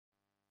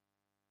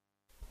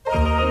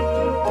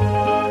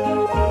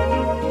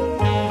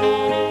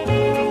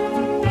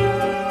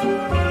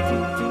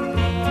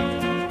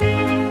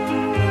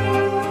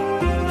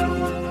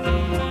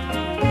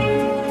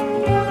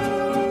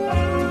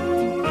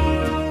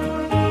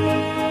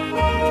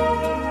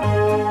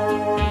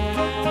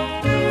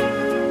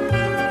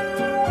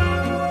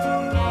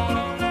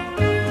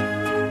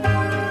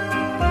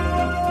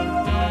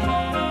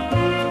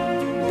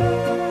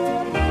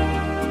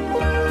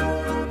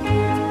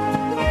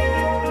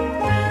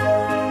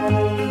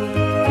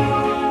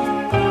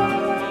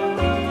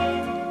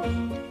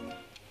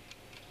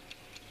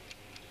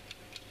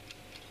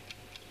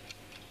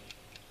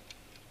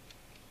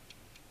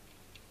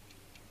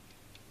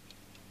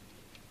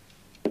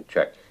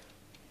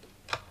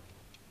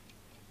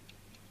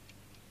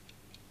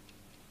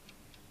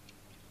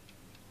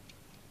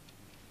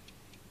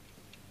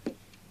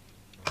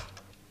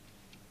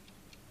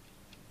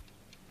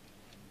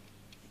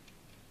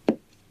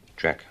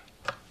Check.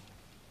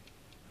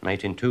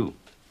 Mate in two.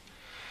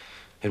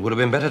 It would have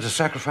been better to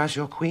sacrifice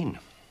your queen.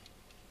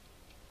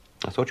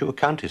 I thought you were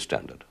county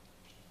standard.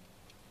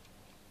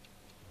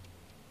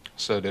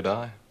 So did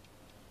I.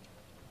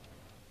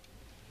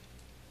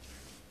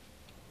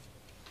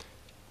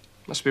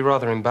 Must be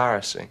rather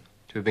embarrassing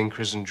to have been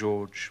christened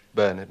George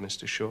Bernard,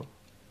 Mr. Shaw.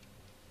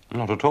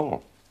 Not at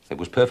all. It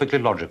was perfectly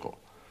logical.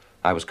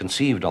 I was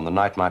conceived on the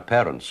night my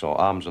parents saw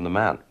Arms and the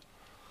Man.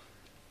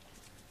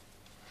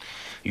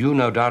 You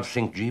no doubt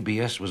think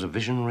GBS was a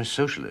visionary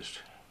socialist.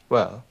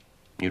 Well?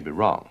 You'd be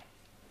wrong.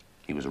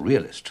 He was a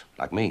realist,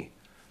 like me.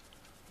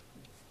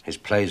 His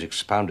plays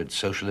expounded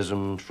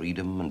socialism,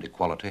 freedom, and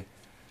equality,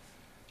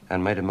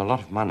 and made him a lot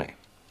of money.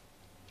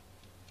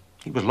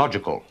 He was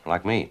logical,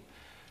 like me.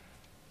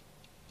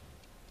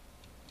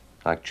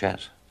 Like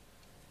chess.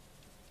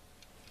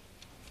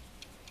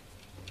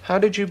 How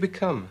did you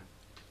become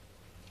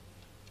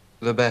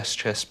the best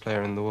chess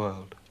player in the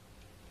world?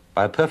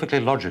 By a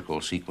perfectly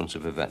logical sequence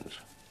of events.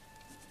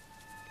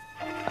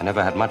 I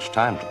never had much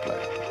time to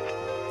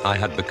play. I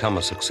had become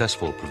a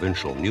successful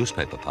provincial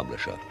newspaper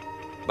publisher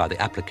by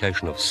the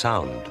application of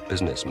sound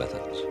business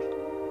methods.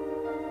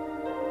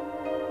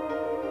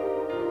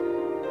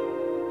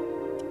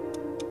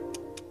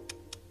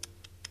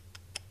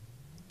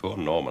 Poor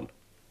Norman.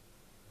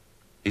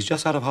 He's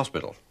just out of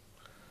hospital.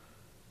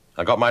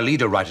 I got my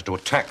leader writer to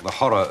attack the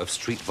horror of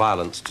street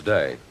violence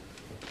today.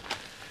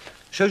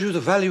 Shows you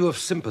the value of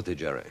sympathy,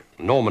 Jerry.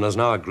 Norman has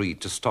now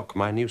agreed to stock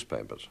my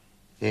newspapers.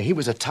 Yeah, he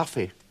was a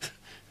toughie.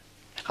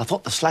 I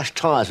thought the slashed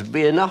tires would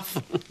be enough.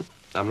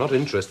 I'm not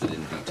interested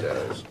in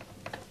details.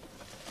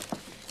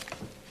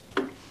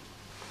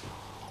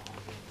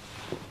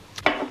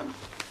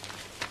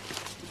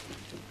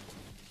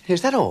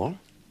 Is that all?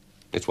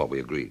 It's what we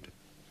agreed.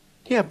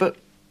 Yeah, but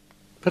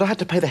I had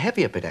to pay the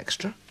heavier bit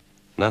extra.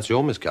 That's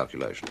your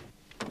miscalculation.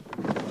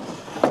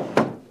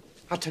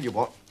 I'll tell you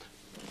what.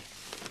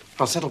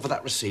 I'll settle for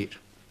that receipt.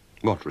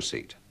 What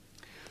receipt?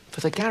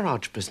 For the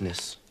garage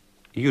business.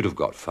 You'd have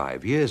got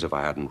 5 years if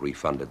I hadn't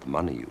refunded the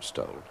money you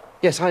stole.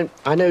 Yes, I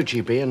know,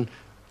 GB, and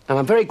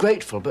I'm very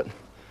grateful, but...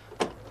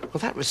 Well,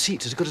 that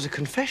receipt's as good as a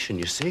confession,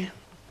 you see.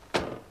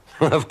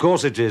 Of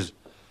course it is.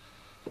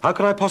 How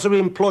can I possibly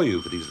employ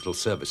you for these little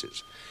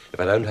services if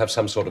I don't have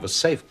some sort of a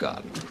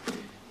safeguard?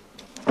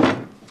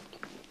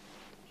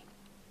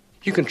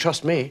 You can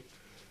trust me.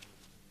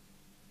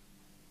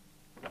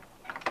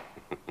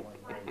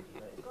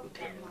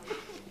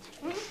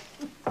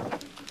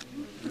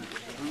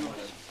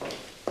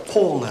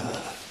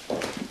 Paula.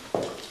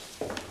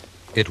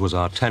 It was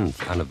our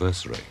 10th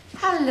anniversary.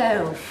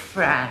 Hello,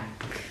 Frank.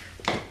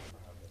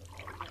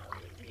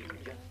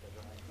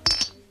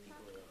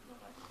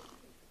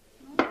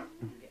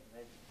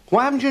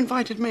 Why haven't you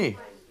invited me?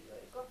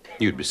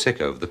 You'd be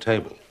sick over the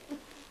table.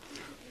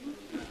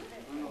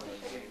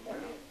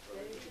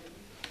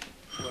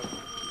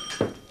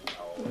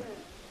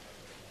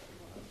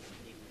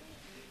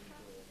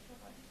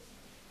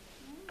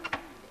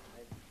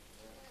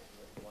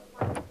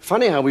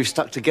 Funny how we've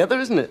stuck together,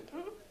 isn't it?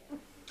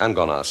 And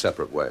gone our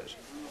separate ways.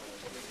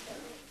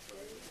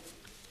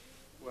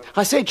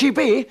 I say,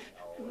 GB,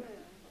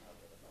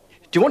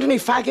 do you want any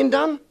fagging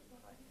done?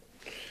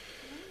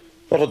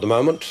 Not at the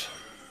moment.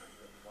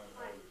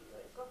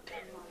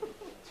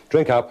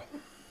 Drink up.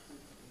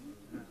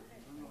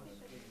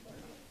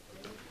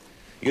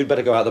 You'd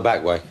better go out the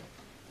back way.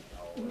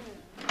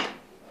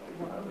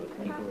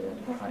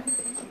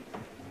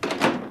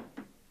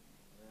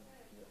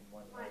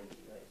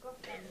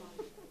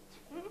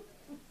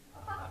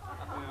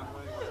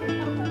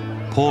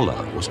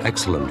 Paula was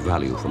excellent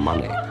value for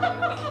money.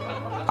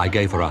 I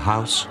gave her a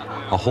house,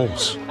 a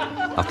horse,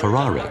 a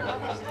Ferrari,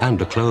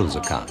 and a clothes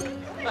account.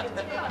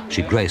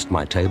 She graced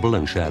my table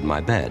and shared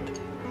my bed.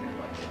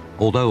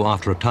 Although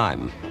after a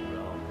time,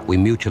 we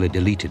mutually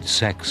deleted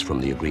sex from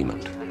the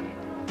agreement.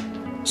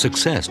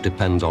 Success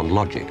depends on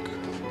logic,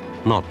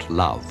 not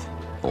love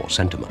or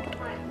sentiment.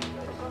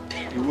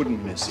 You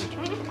wouldn't miss it.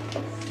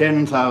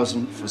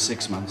 10,000 for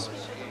 6 months.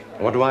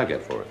 What do I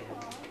get for it?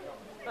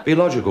 Be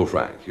logical,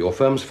 Frank. Your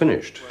firm's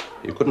finished.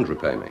 You couldn't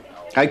repay me.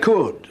 I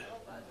could.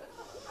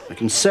 I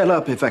can sell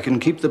up if I can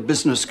keep the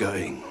business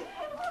going.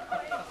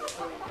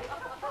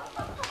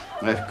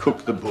 I've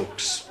cooked the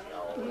books.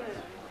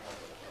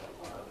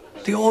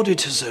 The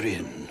auditors are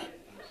in.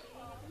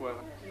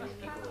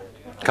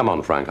 Come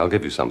on, Frank. I'll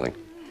give you something.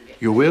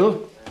 You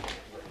will?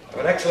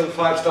 An excellent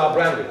 5-star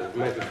brandy. It'll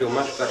make me feel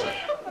much better.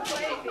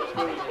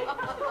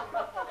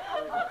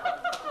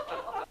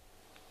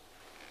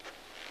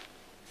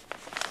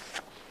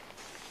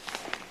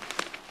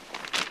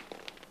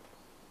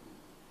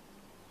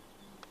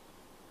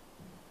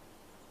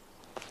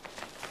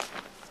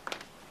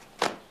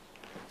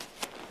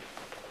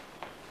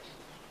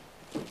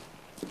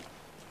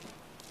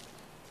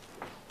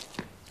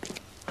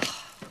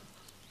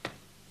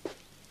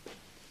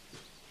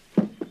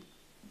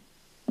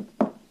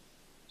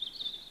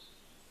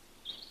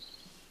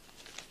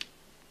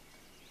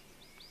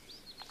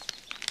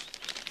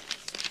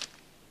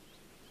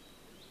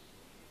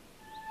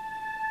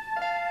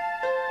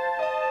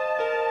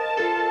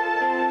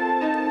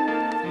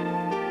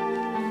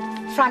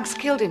 Frank's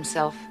killed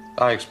himself.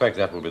 I expect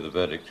that will be the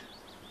verdict.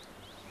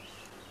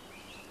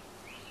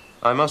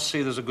 I must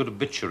see there's a good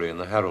obituary in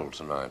the Herald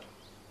tonight.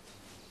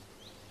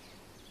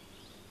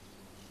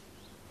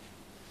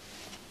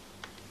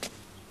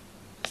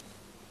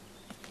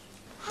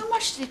 How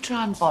much did he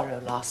try and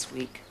borrow last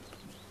week?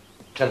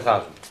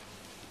 10,000.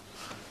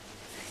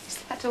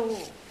 Is that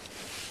all?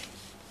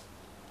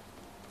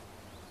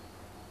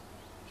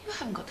 You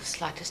haven't got the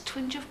slightest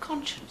twinge of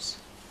conscience.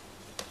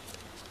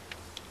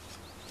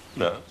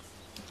 No.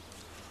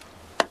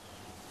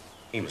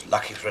 He was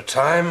lucky for a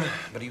time,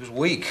 but he was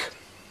weak.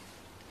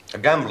 A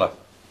gambler.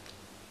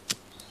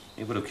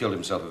 He would have killed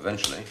himself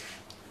eventually.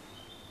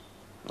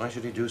 Why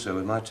should he do so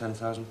with my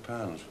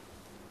 £10,000?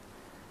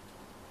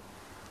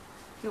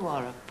 You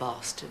are a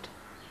bastard.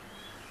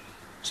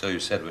 So you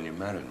said when you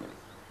married me.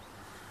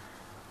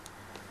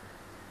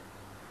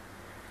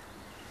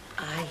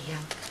 I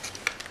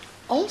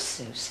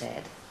also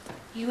said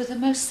you were the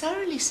most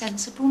thoroughly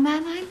sensible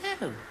man I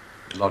know.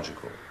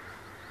 Logical.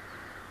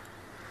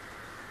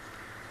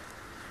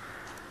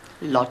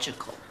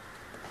 Logical.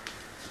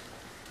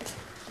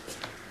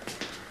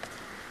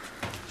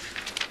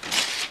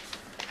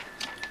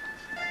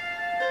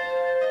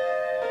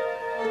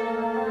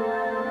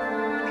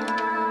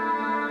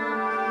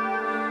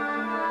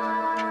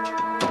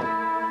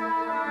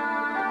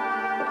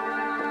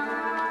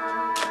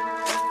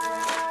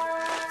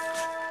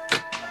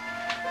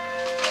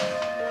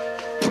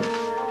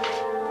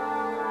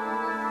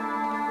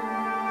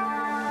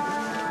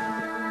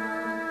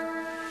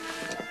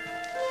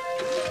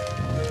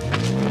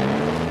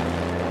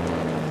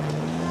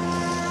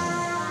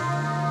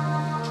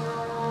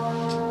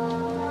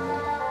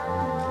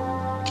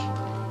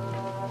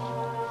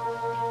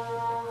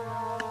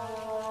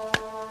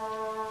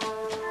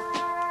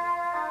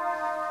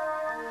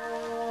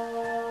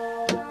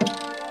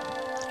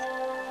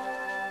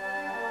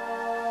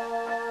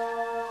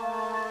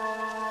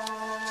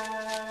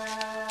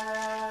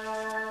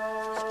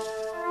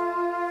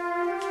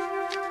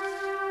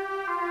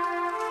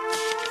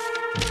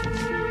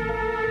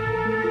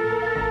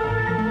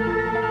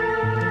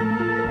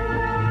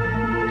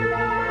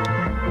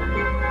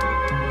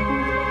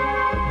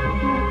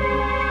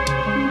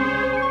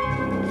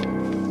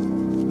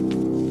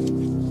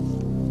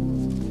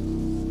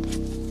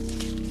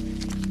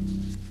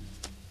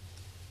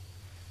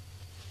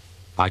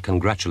 I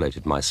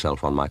congratulated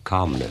myself on my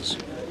calmness.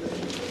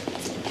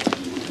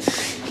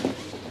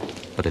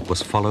 But it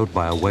was followed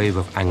by a wave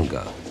of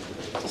anger,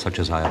 such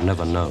as I had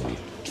never known.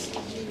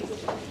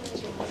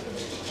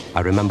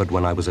 I remembered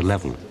when I was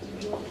 11.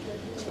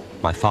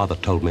 My father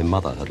told me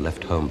Mother had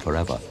left home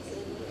forever,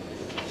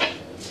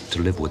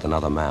 to live with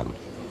another man.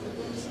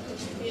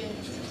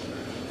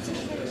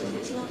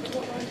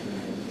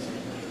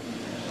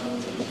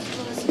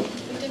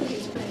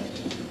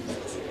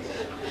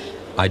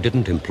 I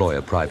didn't employ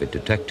a private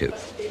detective.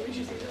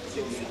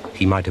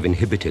 He might have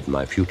inhibited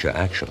my future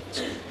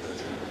actions.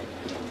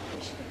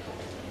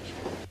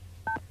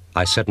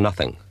 I said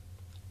nothing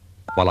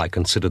while I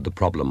considered the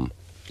problem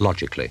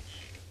logically.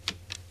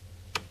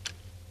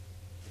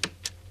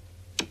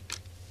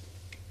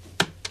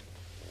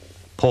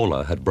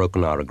 Paula had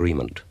broken our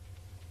agreement.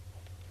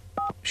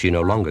 She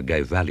no longer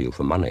gave value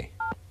for money.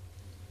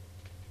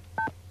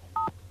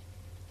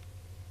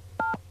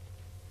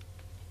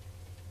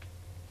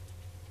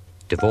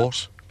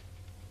 Divorce?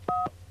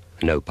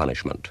 No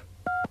punishment.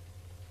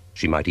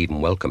 She might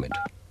even welcome it.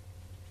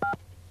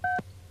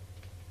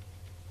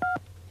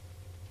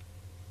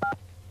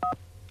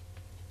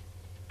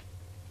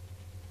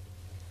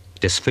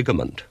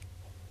 Disfigurement?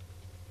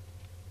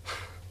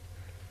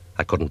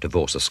 I couldn't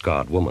divorce a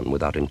scarred woman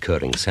without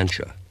incurring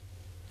censure.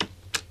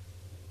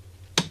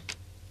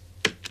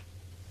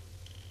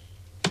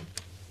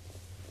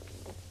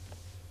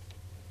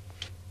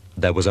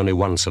 There was only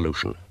one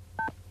solution.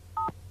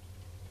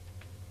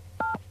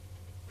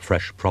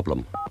 Fresh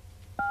problem.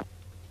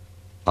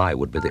 I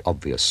would be the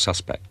obvious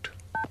suspect.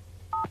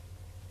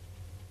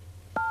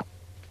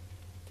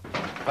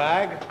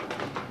 Fag?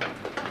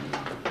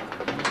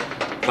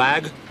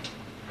 Fag?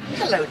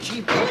 Hello,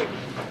 GP.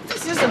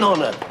 This is an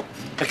honour.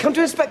 I come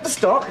to inspect the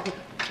stock.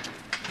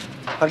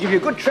 I'll give you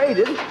a good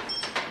trade-in.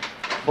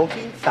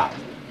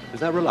 14,000.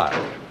 Is that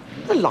reliable?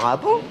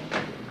 Reliable?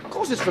 Of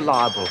course it's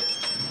reliable.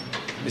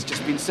 It's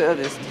just been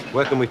serviced.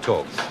 Where can we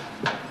talk?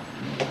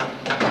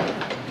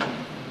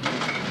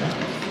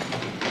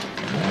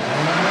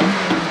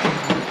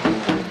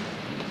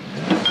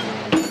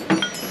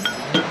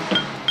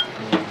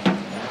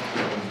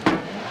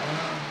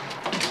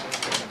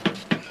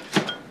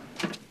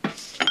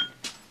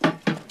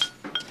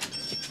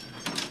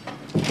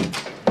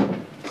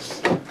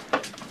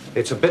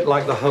 It's a bit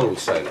like the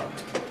wholesaler.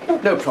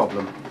 No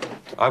problem.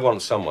 I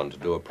want someone to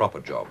do a proper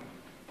job.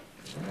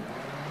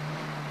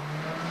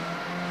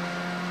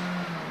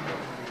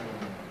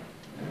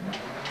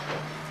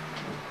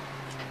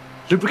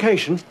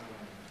 Lubrication?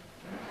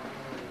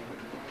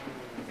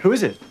 Who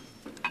is it?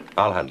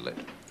 I'll handle it.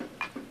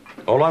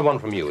 All I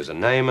want from you is a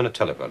name and a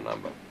telephone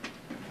number.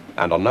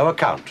 And on no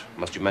account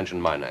must you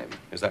mention my name.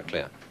 Is that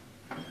clear?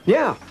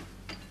 Yeah.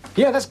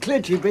 Yeah, that's clear,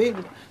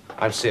 GB.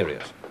 I'm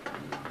serious.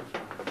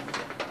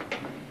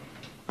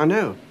 I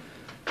know.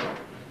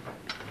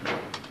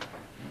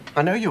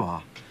 I know you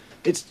are.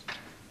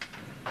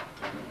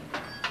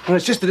 Well,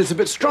 it's just that it's a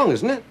bit strong,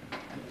 isn't it?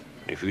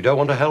 If you don't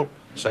want to help,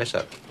 say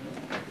so.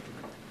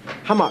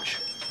 How much?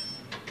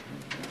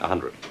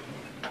 100.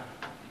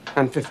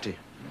 And 50.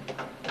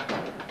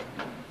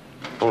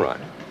 All right.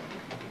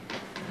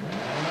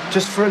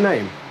 Just for a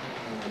name?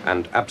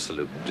 And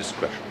absolute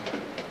discretion.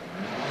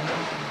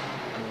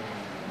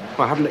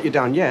 Well, I haven't let you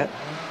down yet.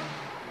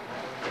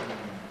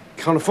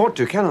 Can't afford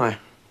to, can I?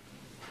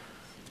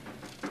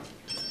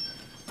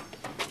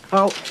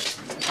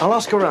 I'll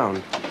ask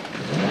around.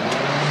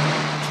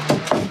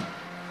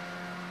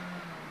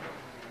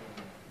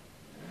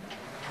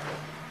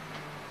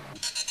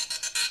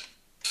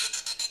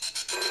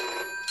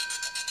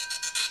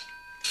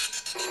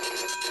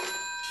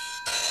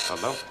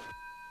 Hello?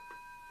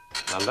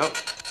 Hello?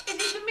 Is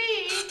it for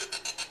me?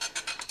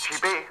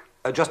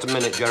 GB? Just a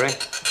minute, Jerry.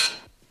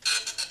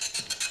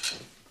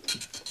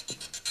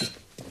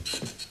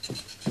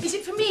 Is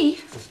it for me?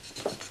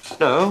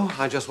 No,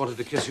 I just wanted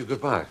to kiss you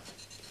goodbye.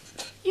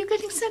 You're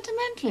getting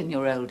sentimental in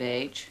your old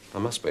age. I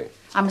must be.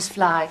 I must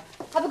fly.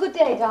 Have a good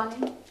day,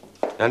 darling.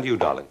 And you,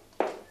 darling.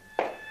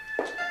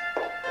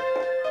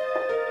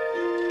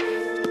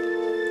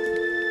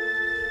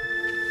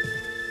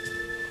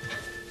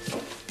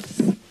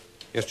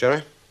 Yes,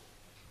 Jerry?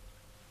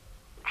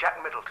 Jack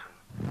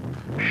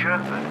Middleton,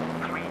 Sherford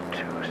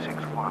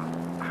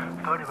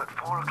 3261. Phone him at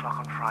 4 o'clock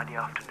on Friday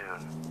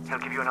afternoon. He'll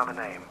give you another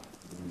name.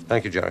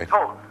 Thank you, Jerry.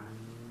 Oh,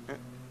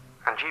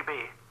 and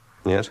GB,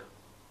 Yes?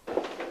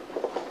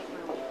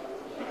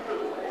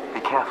 be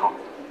careful.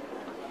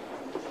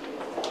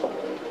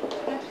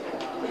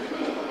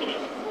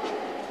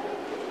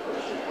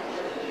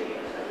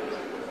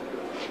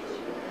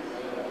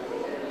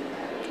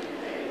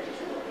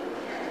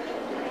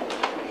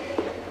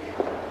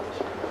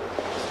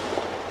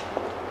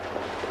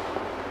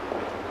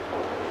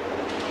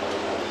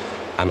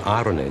 An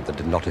irony that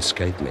did not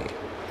escape me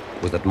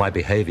was that my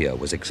behavior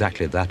was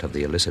exactly that of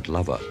the illicit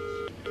lover.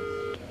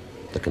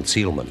 The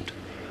concealment,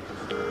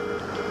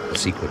 the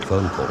secret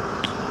phone calls.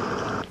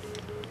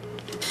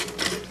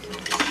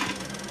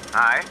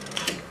 Hi,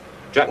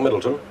 Jack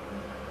Middleton.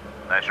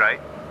 that's right.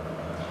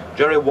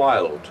 Jerry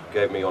Wilde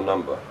gave me your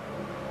number.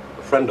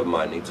 A friend of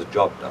mine needs a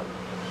job done.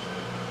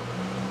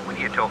 What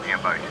are you talking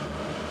about?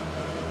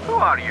 Who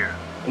are you?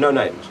 No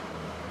names.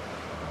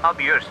 I'll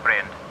be yours,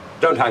 friend.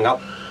 Don't hang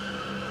up.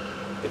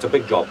 It's a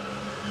big job.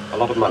 A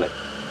lot of money.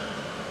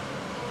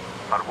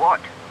 For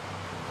what?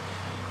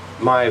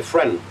 My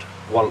friend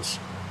wants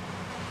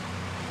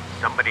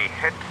Somebody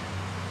hit?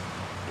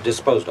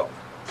 disposed of.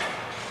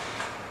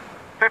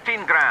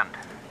 15 grand.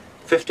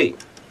 15.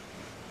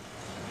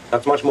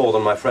 That's much more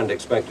than my friend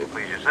expected.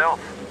 Please yourself.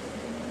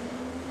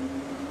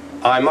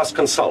 I must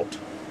consult.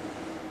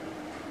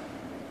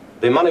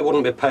 The money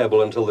wouldn't be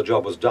payable until the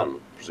job was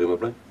done,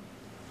 presumably.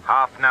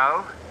 Half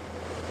now,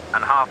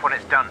 and half when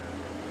it's done.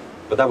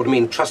 But that would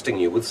mean trusting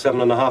you with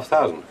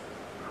 7,500.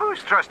 Who's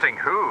trusting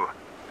who?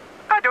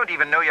 I don't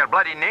even know your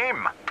bloody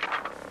name.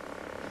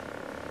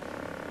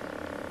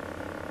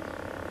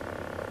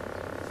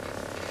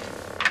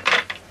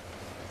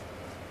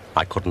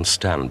 I couldn't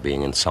stand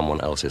being in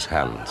someone else's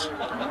hands.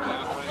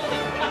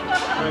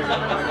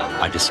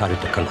 I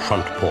decided to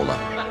confront Paula,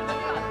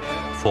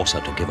 force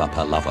her to give up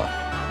her lover.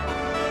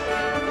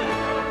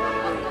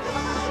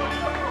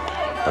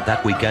 But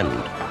that weekend,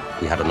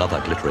 we had another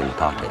glittering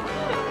party.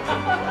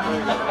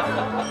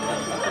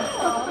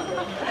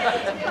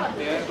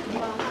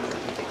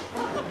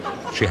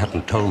 She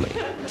hadn't told me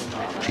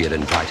she had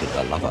invited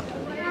her lover.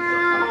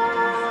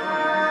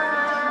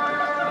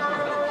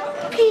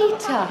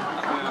 Peter.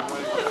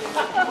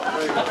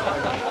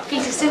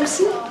 Peter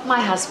Simpson, my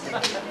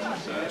husband.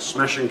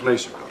 Smashing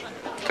place you've got.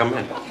 Come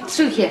in.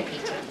 Through here,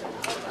 Peter.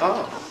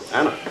 Oh,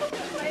 Anna.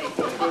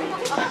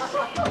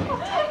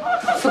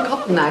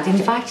 Forgotten I'd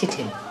invited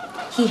him.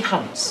 He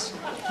hunts.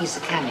 He's a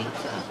canning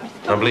firm.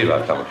 I believe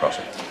I've come across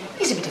it.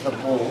 He's a bit of a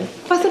bore.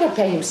 I thought I'd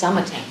pay him some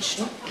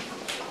attention.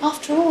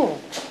 After all,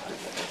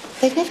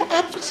 they've never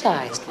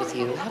advertised with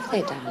you, have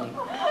they, darling?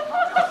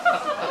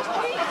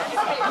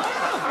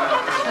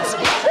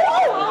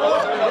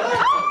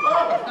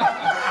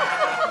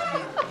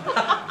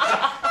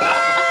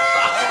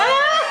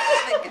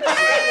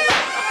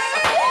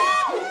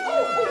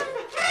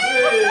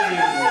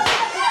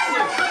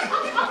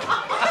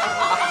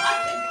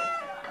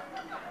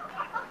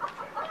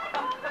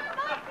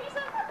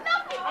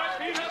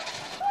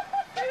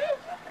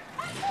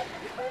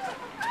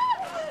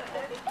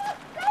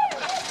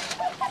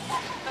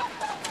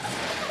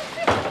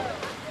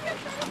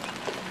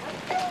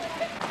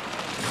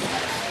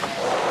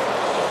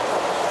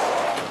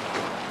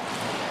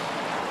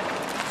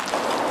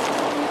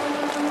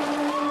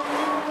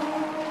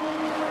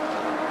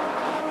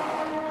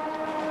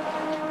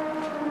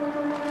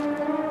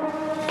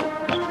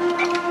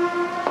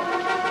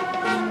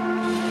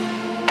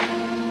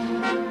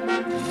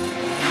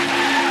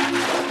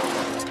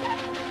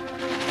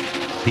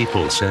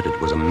 People said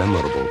it was a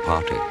memorable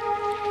party.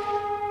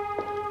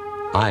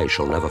 I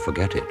shall never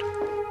forget it.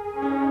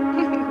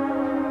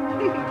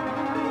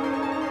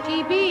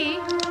 GB?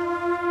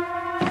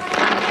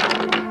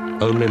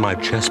 Only my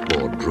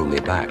chessboard drew me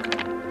back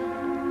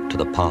to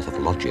the path of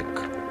logic.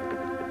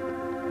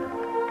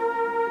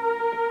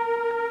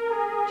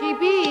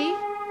 GB?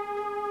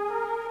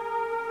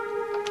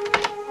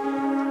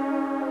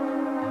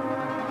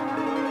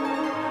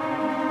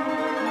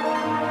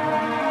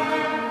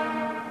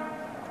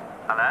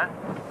 Hello?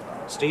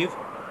 Steve?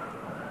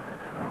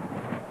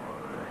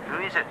 Who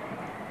is it?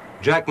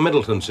 Jack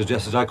Middleton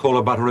suggested I call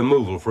about a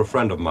removal for a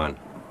friend of mine.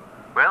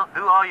 Well,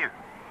 who are you?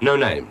 No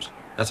names.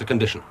 That's a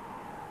condition.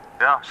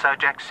 Yeah, so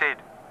Jack said.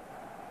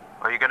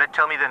 Are you going to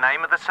tell me the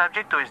name of the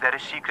subject, or is that a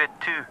secret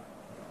too?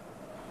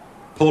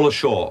 Paula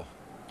Shaw,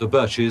 The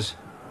Birches,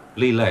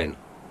 Lee Lane.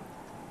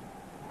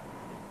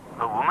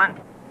 A woman?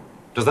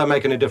 Does that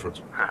make any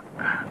difference?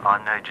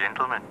 I'm no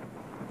gentleman.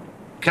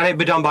 Can it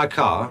be done by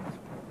car?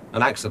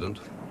 An accident?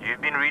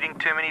 You've been reading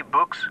too many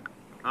books.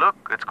 Look,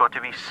 it's got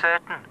to be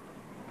certain.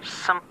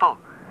 Simple.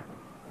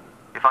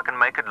 If I can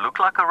make it look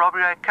like a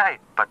robbery, okay,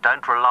 but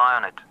don't rely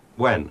on it.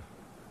 When?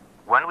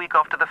 1 week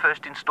after the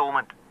first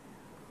installment.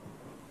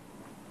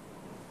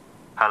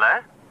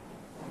 Hello?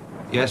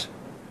 Yes?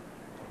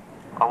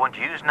 I want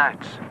used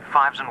notes,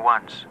 5s and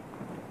 1s.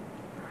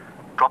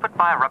 Drop it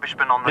by a rubbish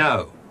bin on the...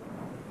 No.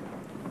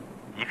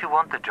 If you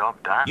want the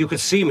job done... You could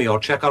see me or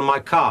check on my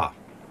car.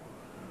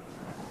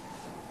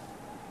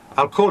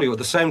 I'll call you at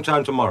the same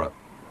time tomorrow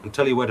and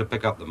tell you where to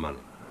pick up the money.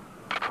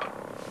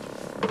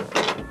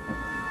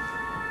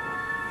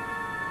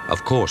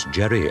 Of course,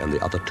 Jerry and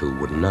the other two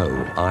would know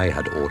I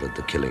had ordered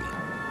the killing.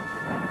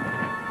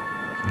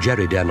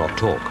 Jerry dare not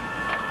talk.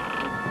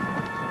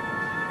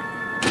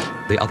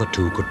 The other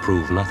two could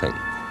prove nothing.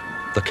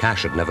 The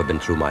cash had never been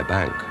through my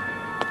bank.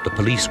 The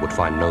police would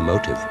find no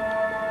motive.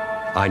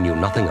 I knew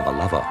nothing of a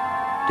lover,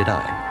 did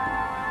I?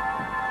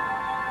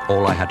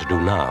 All I had to do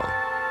now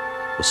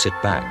was sit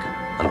back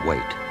and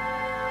wait.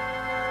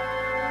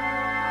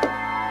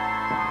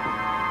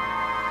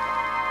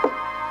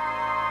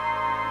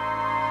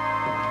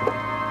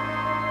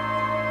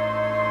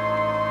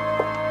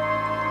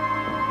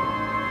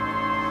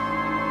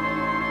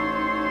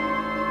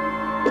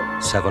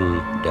 Seven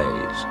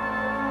days.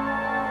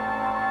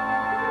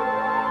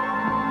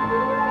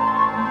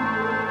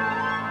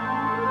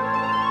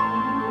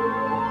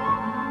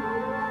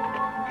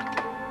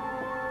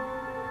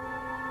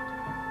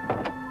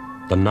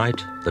 The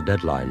night the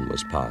deadline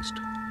was passed,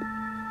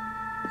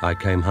 I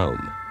came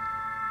home.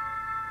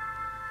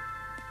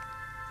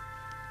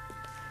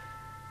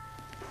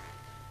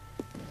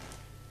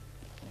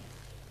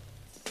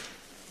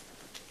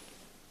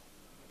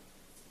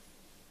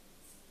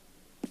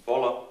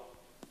 Paula.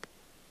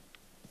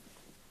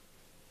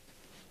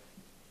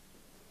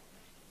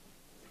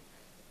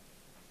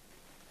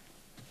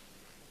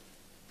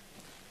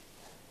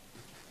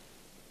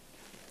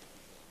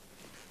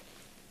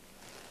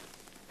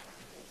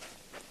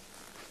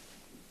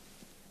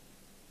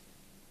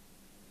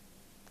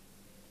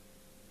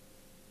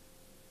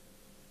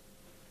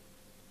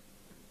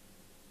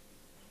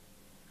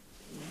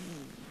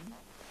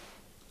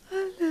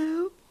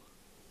 Hello.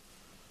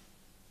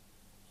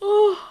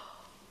 Oh,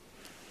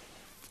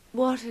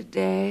 what a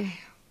day.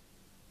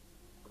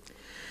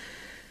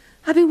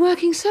 I've been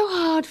working so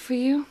hard for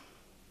you.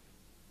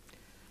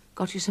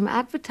 Got you some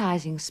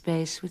advertising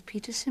space with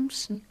Peter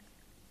Simpson.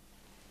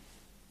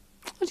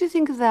 What do you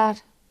think of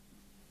that?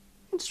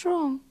 What's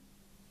wrong?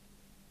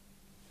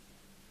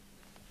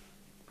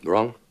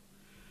 Wrong?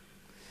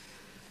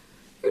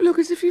 You look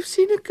as if you've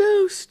seen a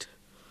ghost.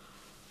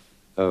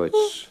 Oh,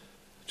 it's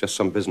just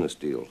some business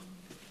deal.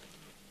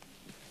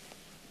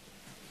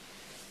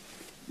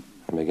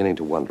 I'm beginning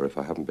to wonder if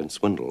I haven't been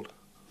swindled.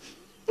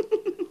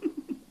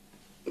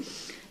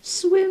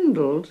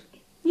 Swindled?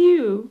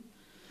 You?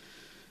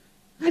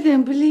 I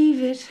don't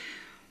believe it.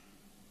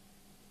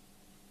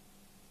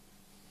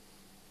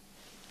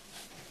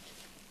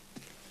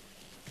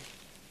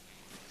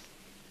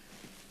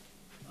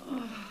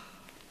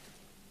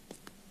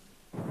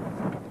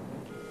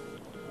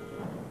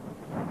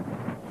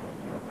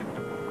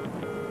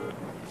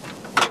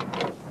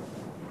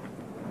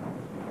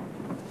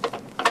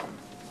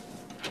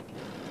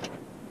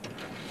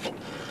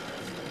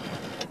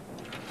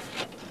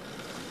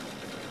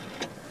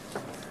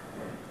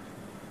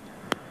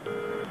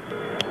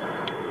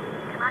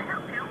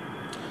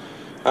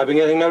 I've been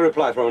getting no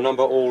reply from a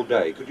number all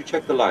day. Could you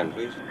check the line,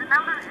 please? The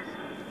number is...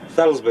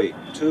 Thelsby,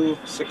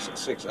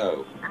 2660.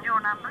 And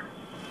your number?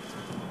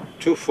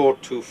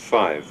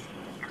 2425.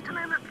 Just a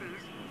moment,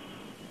 please.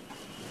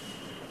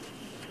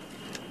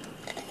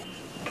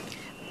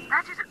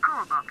 That is a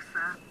call box,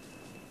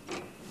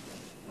 sir.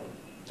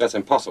 That's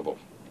impossible.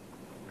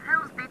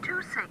 Thelsby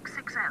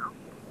 2660.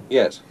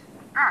 Yes.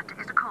 That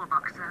is a call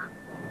box, sir.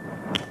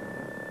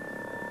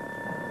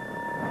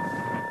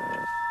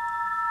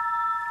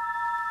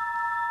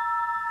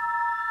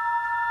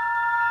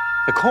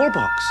 The call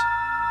box.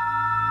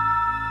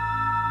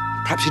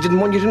 Perhaps he didn't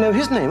want you to know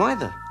his name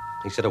either.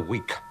 He said a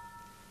week.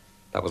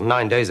 That was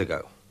 9 days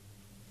ago.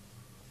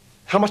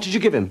 How much did you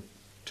give him?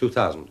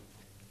 2,000.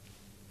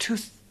 Well,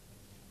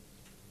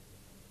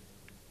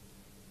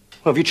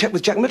 have you checked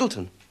with Jack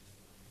Middleton?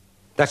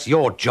 That's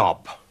your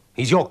job.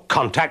 He's your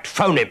contact.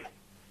 Phone him.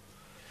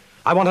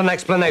 I want an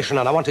explanation,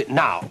 and I want it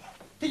now.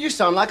 You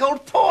sound like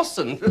old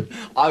Pawson.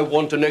 I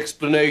want an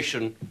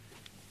explanation.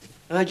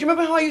 Do you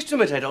remember how I used to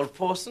imitate old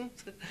Pawson?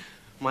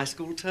 My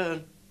school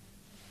turn.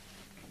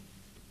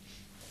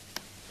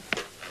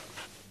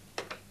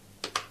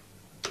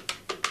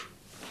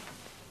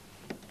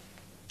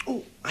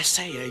 Oh, I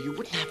say, you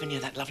wouldn't have any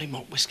of that lovely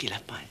malt whiskey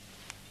left by.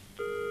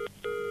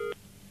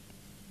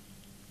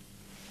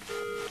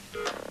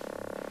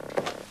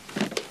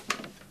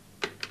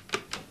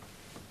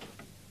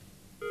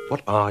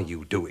 What are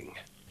you doing?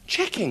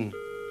 Checking.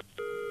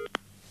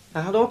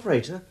 Hello,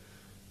 operator.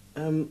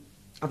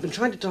 I've been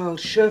trying to dial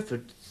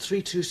Sherford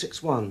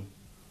 3261,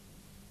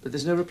 but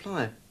there's no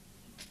reply.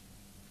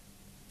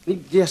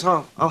 Yes,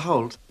 I'll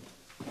hold.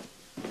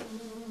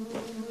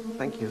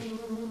 Thank you.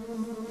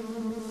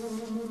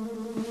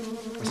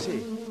 I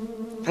see.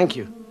 Thank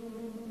you.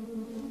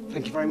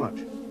 Thank you very much.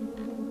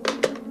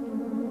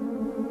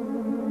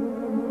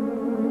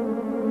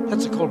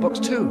 That's a call box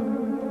too.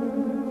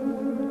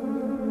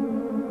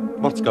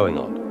 What's going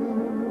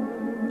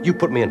on? You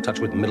put me in touch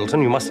with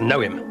Middleton. You must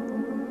know him.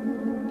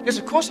 Yes,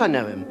 of course I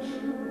know him.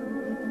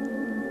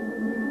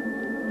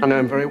 I know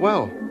him very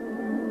well.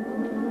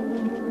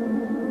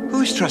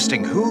 Who's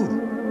trusting who?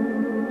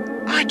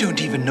 I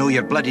don't even know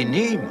your bloody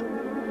name.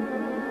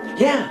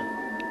 Yeah.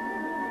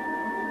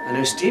 I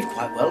know Steve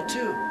quite well,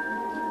 too.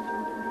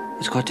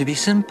 It's got to be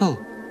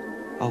simple.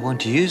 I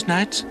want to use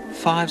knights,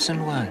 5s and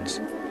 1s.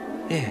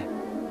 There.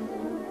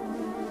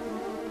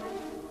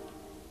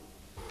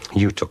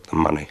 You took the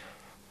money.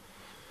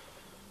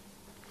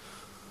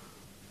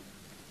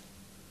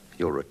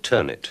 You'll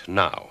return it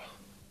now.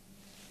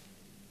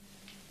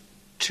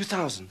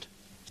 2,000.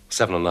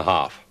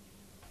 7.5.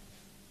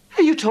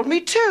 Hey, you told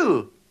me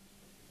too.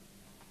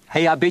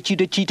 Hey, I bet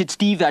you'd have cheated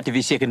Steve out of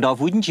his second half,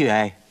 wouldn't you,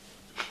 eh?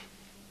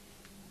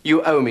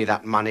 You owe me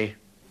that money.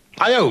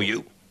 I owe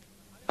you.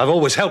 I've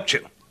always helped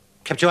you.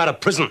 Kept you out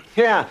of prison.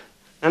 Yeah,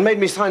 and made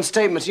me sign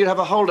statements you'd have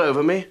a hold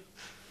over me.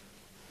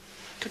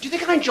 Do you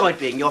think I enjoyed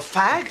being your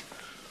fag?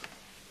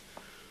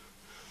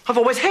 I've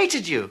always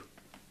hated you.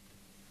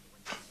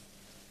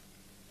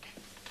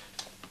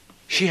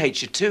 She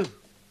hates you too.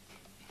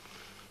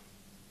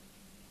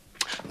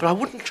 But I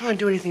wouldn't try and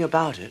do anything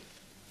about it,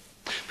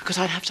 because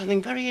I'd have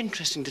something very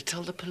interesting to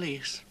tell the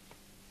police.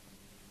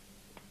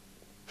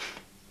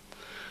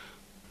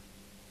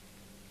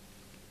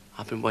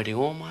 I've been waiting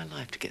all my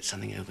life to get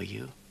something over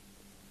you.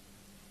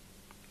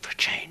 For a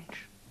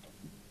change.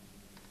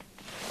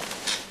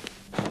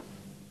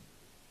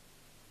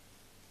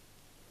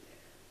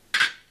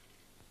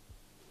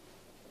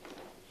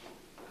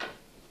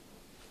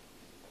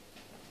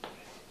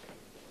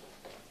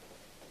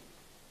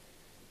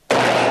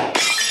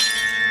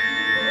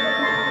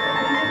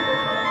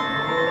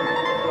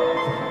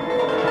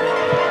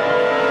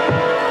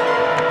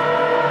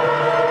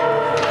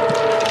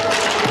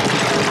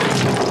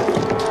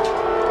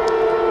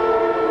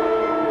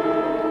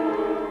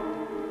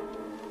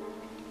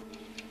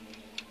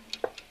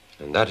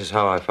 And that is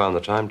how I found the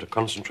time to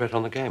concentrate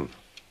on the game.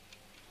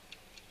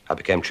 I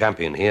became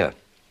champion here.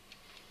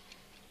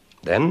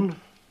 Then,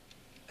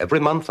 every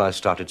month I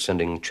started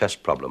sending chess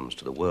problems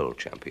to the world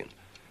champion,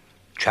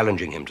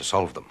 challenging him to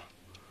solve them.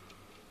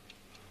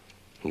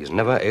 He's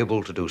never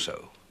able to do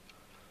so,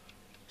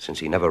 since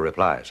he never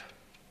replies.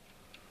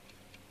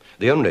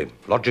 The only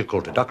logical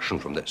deduction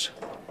from this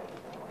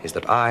is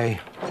that I,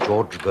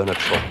 George Bernard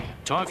Shaw...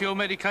 Time for your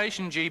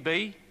medication,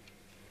 GB.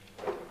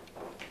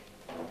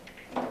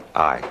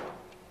 I,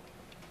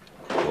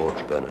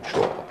 George Bernard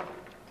Shaw,